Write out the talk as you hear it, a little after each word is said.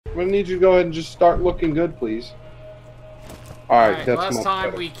gonna need you to go ahead and just start looking good, please. Alright, that's last time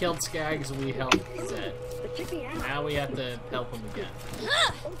better. we killed Skags, we helped Zed. Now we have to help him again.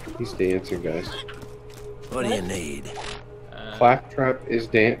 He's dancing, guys. What do you need? Claptrap is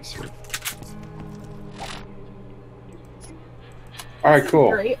dancing. Alright,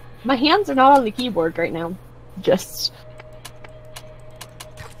 cool. Great. My hands are not on the keyboard right now. Just...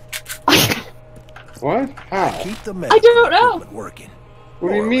 What? How? Keep the I don't know. Working. What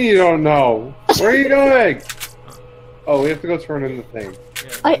do you mean you don't know? Where are you going? Oh, we have to go turn in the thing.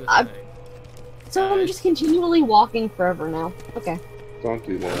 So I'm just continually walking forever now. Okay. Don't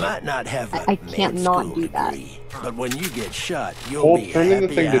do I that. might not have a I can't med not school do that. degree, but when you get shot, you'll be Turn in the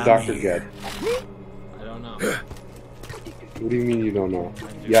happy thing to I'm Dr. here. Ged. I don't know. What do you mean you don't know?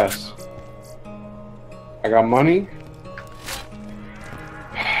 Yes. I got money.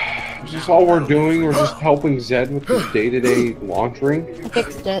 Is this all we're doing? We're just helping Zed with his day-to-day laundering? I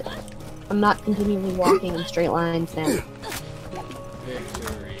fixed it. I'm not continually walking in straight lines now.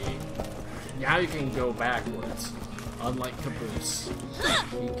 Victory. Now you can go backwards. Unlike Caboose.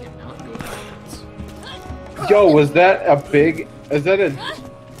 He cannot go backwards. Yo, was that a big... Is that a...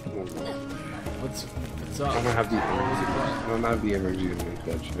 What's I up? don't have the energy. I don't have the energy to make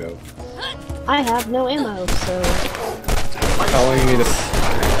that show. I have no ammo, so... Telling me to...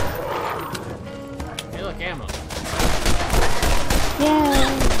 Hey, look, ammo.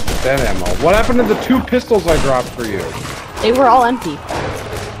 Yeah. That ammo. What happened to the 2 pistols I dropped for you? They were all empty.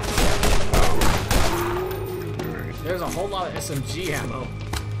 There's a whole lot of SMG ammo.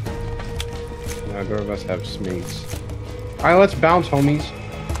 Neither of us have smates. Alright, let's bounce, homies.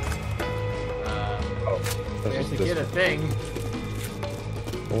 We have to get a thing.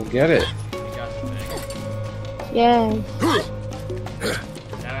 We'll get it. We got the thing. Yay.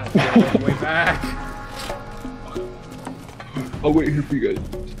 Now I have to go all the way back. I'll wait here for you guys.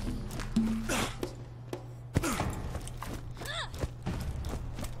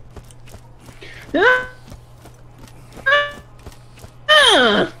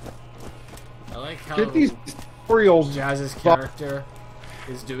 I like how Get these Orioles. Jazz's character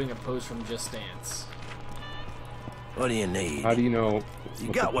is doing a pose from Just Dance. What do you need? How do you know?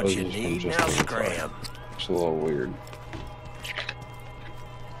 You got what you poses from need, Just now Dance scram. are? It's a little weird.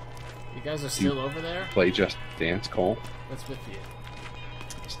 You guys are still over there? Play Just Dance, Cole. What's with you?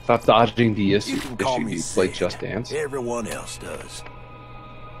 Stop dodging the issue. You can call me Play Sid. Just Dance. Everyone else does.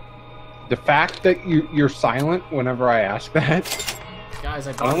 The fact that you're silent whenever I ask that, Guys,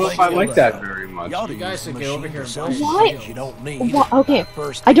 I I don't know don't if I like that very much. Y'all You guys should get over here and buy Why? You don't need. Okay,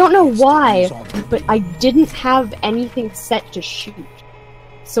 First I don't know thing is why, to use all but I didn't have anything set to shoot.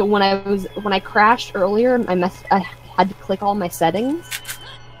 So when I crashed earlier, I had to click all my settings.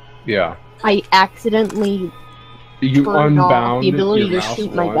 Yeah. I accidentally You turned off unbound the ability your to mouse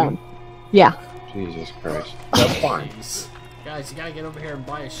shoot my one? gun. Yeah. Jesus Christ. That's fine. Jeez. Guys, you gotta get over here and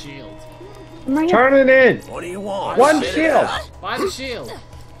buy a shield. I'm right here. Turn it in! What do you want? One Spit it shield! out. Buy the shield!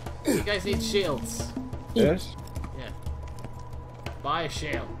 You guys need shields. This? Yeah. Buy a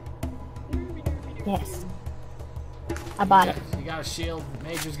shield. Yes. I bought it. You got a shield.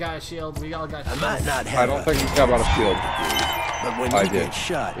 Major's got a shield. We all got I shields. might not I have don't think he's got about a shield. but when I you did. get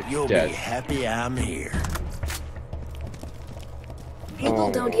shot, It's you'll dead. be happy I'm here. People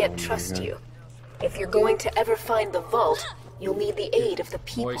Oh, don't yet my trust God. you. If you're going to ever find the vault, you'll need the aid of the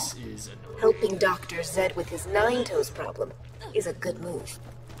people. Voice is annoying. Helping Dr. Zed with his 9-toes problem is a good move.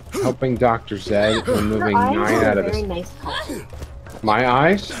 Helping Dr. Zed, removing Her eyes 9 are out of very his... nice color. My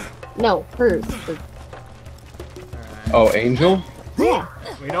eyes? No, hers. Oh, Angel? Yeah.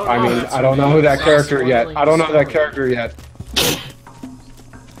 We don't I know mean, that's I don't her know name. who that Stop character yet. spoiling I don't the know that story. character yet.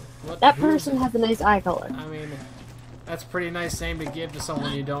 What- That who's- person has a nice eye color. I mean, that's a pretty nice name to give to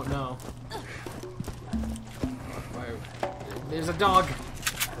someone you don't know. Why- There's a dog.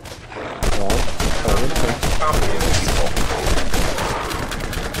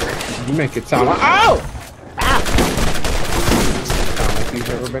 You make it sound like... Oh! Ah! Sound like he's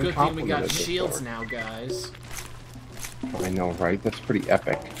never been Good thing we got complimented shields before. now, guys. I know, right? That's pretty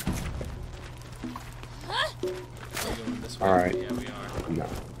epic. Are we going this way? Alright. Yeah, we are. No.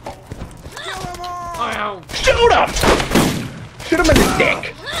 Oh, Shoot him! Shoot him in the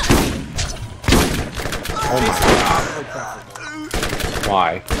dick! Oh my god.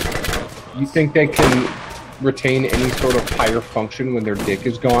 Why? You think they can retain any sort of higher function when their dick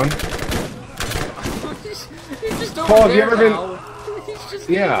is gone? He's just over Paul, have you there ever been- now. He's just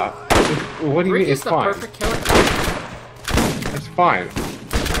Yeah. What do you Rick mean? is It's the fine. perfect character. It's fine.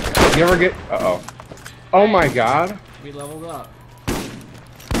 You ever get... Uh-oh. Oh my god. We leveled up.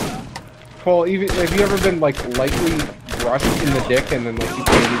 Cole, even have you ever been like lightly crushed in the dick and then like you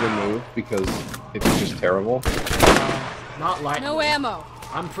can't even move because it's just terrible? Not like No ammo.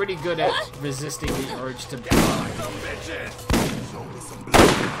 I'm pretty good at resisting the urge to die.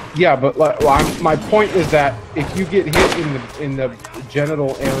 Yeah, but like, my point is that if you get hit in the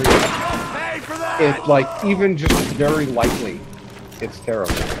genital area, it's like even just very lightly, it's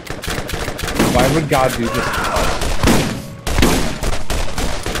terrible. Why would God do this to us?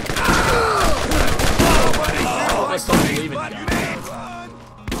 I still believe in God.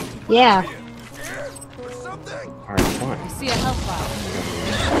 Yeah. Alright, fine. See a health bar.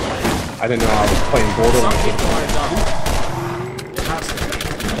 I didn't know I was playing Some Borderlands. people are dumb. It has to be.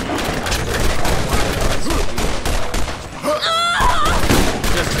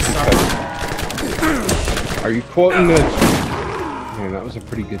 Just to suffer. Are you quoting the... Man, that was a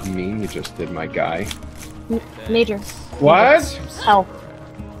pretty good meme you just did, my guy. Major. What? Hell.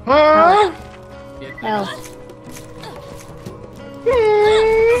 Huh? Hell.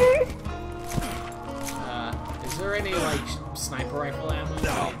 Is there any, like, sniper rifle ammo?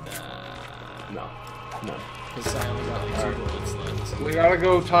 No. No. Because I only got like 2 bullets left. We gotta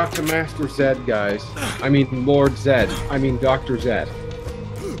go talk to Master Zed, guys. I mean, Lord Zed. I mean, Dr. Zed.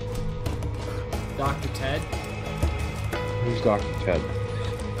 Dr. Ted? Who's Dr. Ted?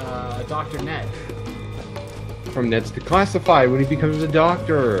 Dr. Ned. From Ned's Declassified when he becomes a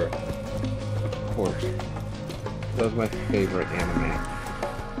doctor. Of course. That was my favorite anime.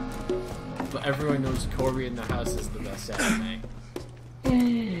 But everyone knows Corey in the House is the best anime.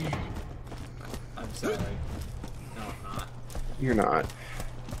 I'm sorry. No, I'm not. You're not.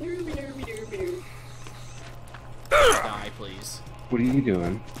 Die, please. What are you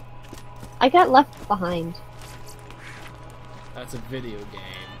doing? I got left behind. That's a video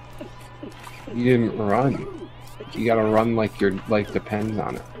game. You didn't run. You gotta run like your life depends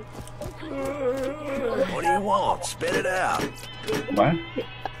on it. What do you want? Spit it out. What?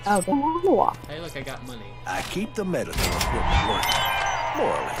 Oh, the walk. Hey, look, I got money. I keep the medical equipment working. More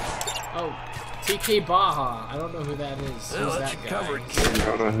or less. Oh, TK Baja. I don't know who that is. Well, Who's that's that covered. guy? You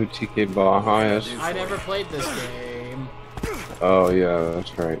don't know who TK Baja is? I never played this game. Oh yeah,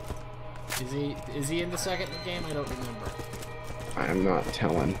 that's right. Is he in the second game? I don't remember. I'm not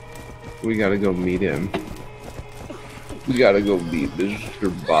telling. We gotta go meet him. We gotta go meet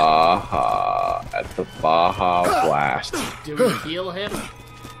Mr. Baja at the Baja Blast. Do we heal him?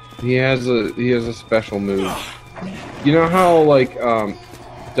 He has a special move. You know how like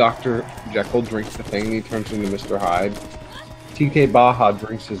Dr. Jekyll drinks the thing and he turns into Mr. Hyde? TK Baja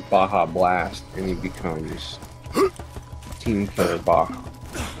drinks his Baja Blast and he becomes Team Killer Baja.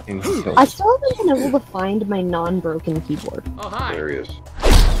 And he kills. I still haven't been able to find my non-broken keyboard. Oh, hi. There he is.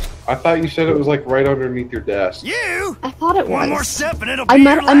 I thought you said it was like right underneath your desk. You! I thought it One more was. step and it'll be I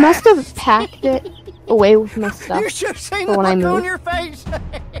your must last. have packed it away with my stuff, You should have seen for the when I look on move. your face.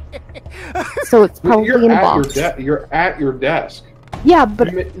 so it's probably You're in a at box. you're at your desk. Yeah,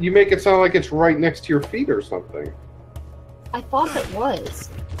 but You make it sound like it's right next to your feet or something. I thought it was.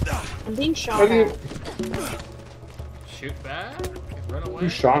 I'm being shot How do you- at. Shoot back? Run away?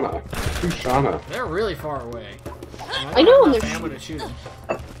 Who's Shauna? Who's Shauna? They're really far away. And I know, don't and have they're ammo to shoot them.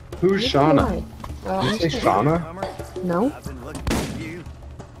 Who's Neither Shauna? do I. Well, Did I'm you say sure- Shauna? No. I've been looking for you.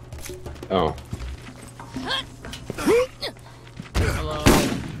 Oh. Hello.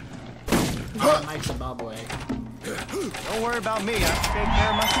 Mike Zimbabwe. Don't worry about me. I can take care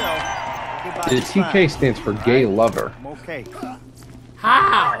of myself. Goodbye. The TK stands for gay lover. I'm okay.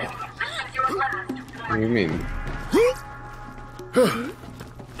 How? What do you mean?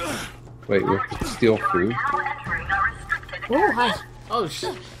 Wait, we have to steal food? Oh, hi. Oh,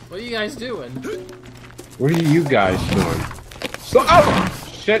 what are you guys doing? What are you guys doing? So, oh!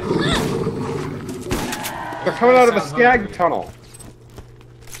 Shit! They're coming out of a skag tunnel!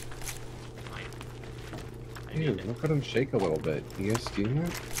 Ew, look at him shake a little bit. You guys see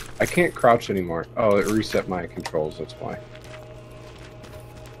that? I can't crouch anymore. Oh, it reset my controls, that's why.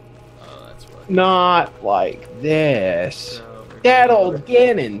 Oh, that's what. Not like this. So we're That gonna old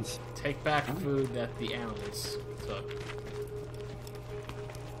Gannon's. Take back food that the animals took.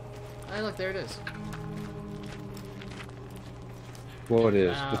 Hey, look, there it is. What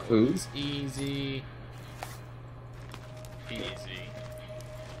is the That food? was easy. Easy.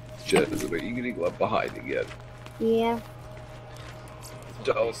 Shit, are you getting left behind again? Yeah.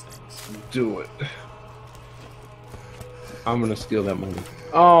 Don't do it. I'm gonna steal that money.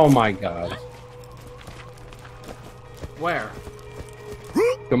 Oh my god. Where?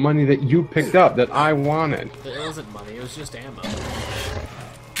 The money that you picked up that I wanted. It wasn't money, it was just ammo.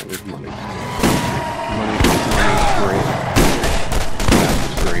 It was money. Money free.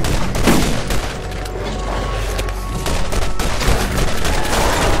 That's free.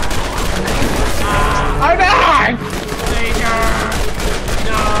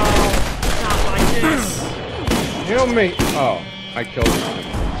 Kill me! Oh, I killed him.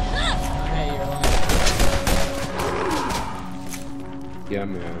 Hey, you're lying. Yeah,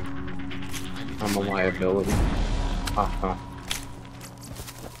 man. I'm a liability. Haha.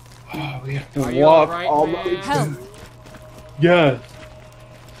 Oh, we have to Are you walk alright, all the man? way. Help. Yes.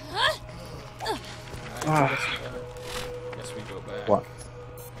 Alright, guess we go back. What?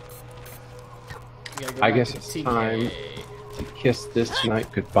 We gotta go I back guess to it's TK. time to kiss this night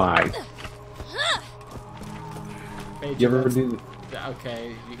goodbye. Hey, You ever that's- do?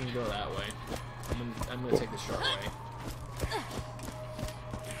 Okay, you can go that way. I'm gonna take the short way.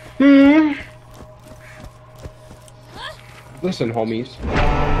 Listen, homies.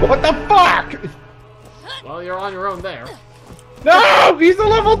 What the fuck? Well, you're on your own there. No! He's a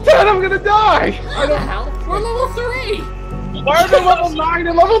level 10! I'm gonna die! What the hell? We're level 3! Why are there level 9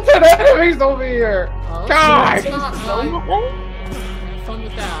 and level 10 enemies over here? Oh, God! it's not fun. Have fun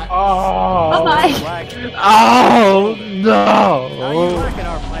with that. Oh! Bye-bye. Like, Oh how you no! liking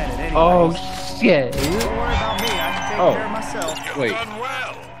our planet anyway? Oh shit! Don't worry about me. I can take Oh. care of myself. Wait, Done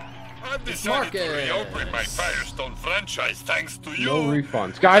well. I've decided to Marcus. reopen my Firestone franchise thanks to you. no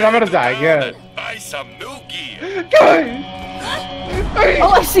refunds. Guys, I'm gonna die again. Buy some new gear. Guys! Oh,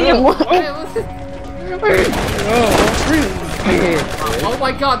 I see him. What? Hey, listen. Oh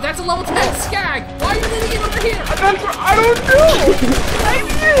my god, that's a level 10 skag! Why are you leaving it over here? I don't know! I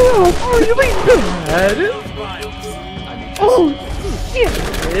knew! Oh, you ain't bad! Oh, shit!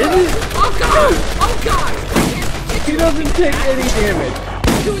 Oh god! Oh god! He doesn't take any damage.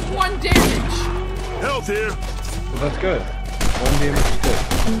 He's doing 1 damage! Health here. Well, that's good. 1 damage is good.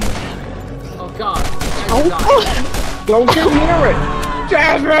 Oh god. Oh, Don't get near it!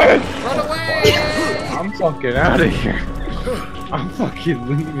 Jasmine! Run away! I'm fucking out of here. I'm fucking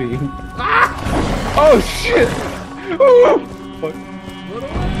leaving. Ah! Oh shit! Oh! Fuck. Run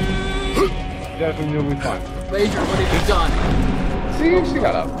away! Jasmine, you'll be fine. Major, what have you done? See, she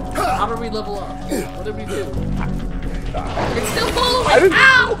got up. How did we level up? What did we do? It's still following! I didn't-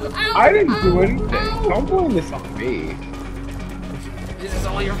 Ow! Ow! I didn't do Ow! anything. Ow! Don't blame this on me. This is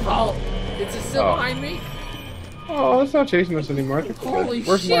all your fault. Is it still Oh. behind me? Oh, it's not chasing us anymore. I think we're good. Holy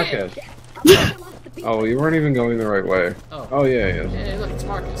Where's shit. Marcus? Oh, you weren't even going the right way. Oh. Oh yeah, he is. Hey, look, it's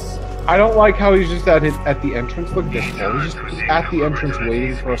Marcus. I don't like how he's just at the entrance. Look at this hole. He's just at the entrance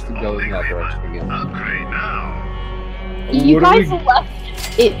waiting for us to go in that direction again. you What do guys we- left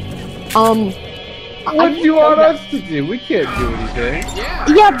it. What do you want us to do? We can't do anything. Yeah!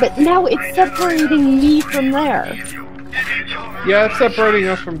 Yeah, but now it's separating me from there. Yeah, it's separating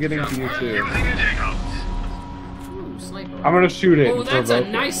us from getting to you too. Ooh, sniper. I'm gonna shoot it. Oh, and that's a provoke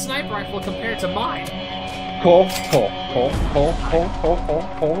it. nice sniper rifle compared to mine. Cole. It's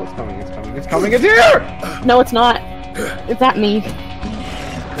coming. It's coming. It's here! No, it's not. It's at me.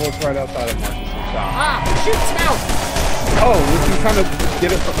 Well, it's right outside of Marcus' shop. Ah! Shoot its mouth! Oh, we can kind of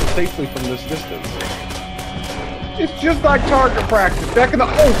get it safely from this distance. It's just like target practice. Back in the.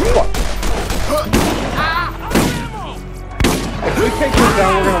 Oh, fuck! Ah! If we take this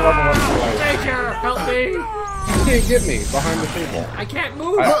down, we're gonna level up the life. Major, help me! You can't get me behind the table. I can't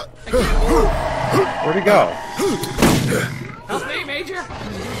move! I- I can't move! Where'd he go? Help me, Major!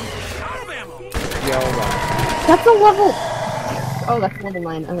 Yeah, hold on. That's a level. Oh, that's level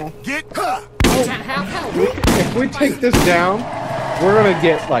 9. Okay. It's at half health! If we take this down, we're gonna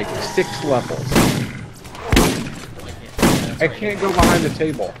get like 6 levels. I can't go behind the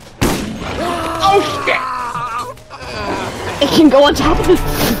table. Oh shit! It can go on top of this.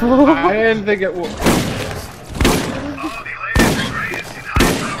 I didn't think it would.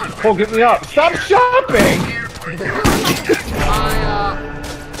 Cole, get me up! Stop shopping!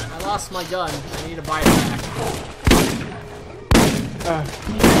 I lost my gun. I need to buy it back.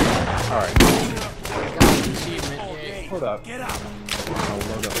 Alright, I got an achievement. Yay. hold up. Get up. I'll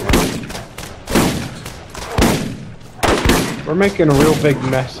load up. We're making a real big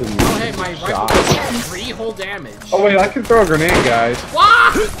mess in Oh, hey, my rifle shop. does 3 whole damage. Oh wait, I can throw a grenade, guys.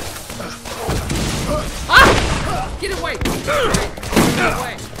 Wah! Ah! Get away! Get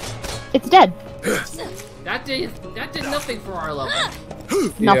away! It's dead. That did nothing for our level.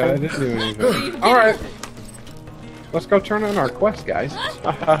 Yeah, I Nothing. didn't do Didn't even anything. get Alright, anything. let's go turn in our quest, guys.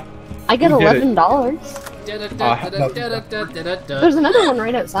 I get We did it. $11. There's Da-da-da-da-da-da-da-da-da. another one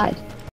right outside.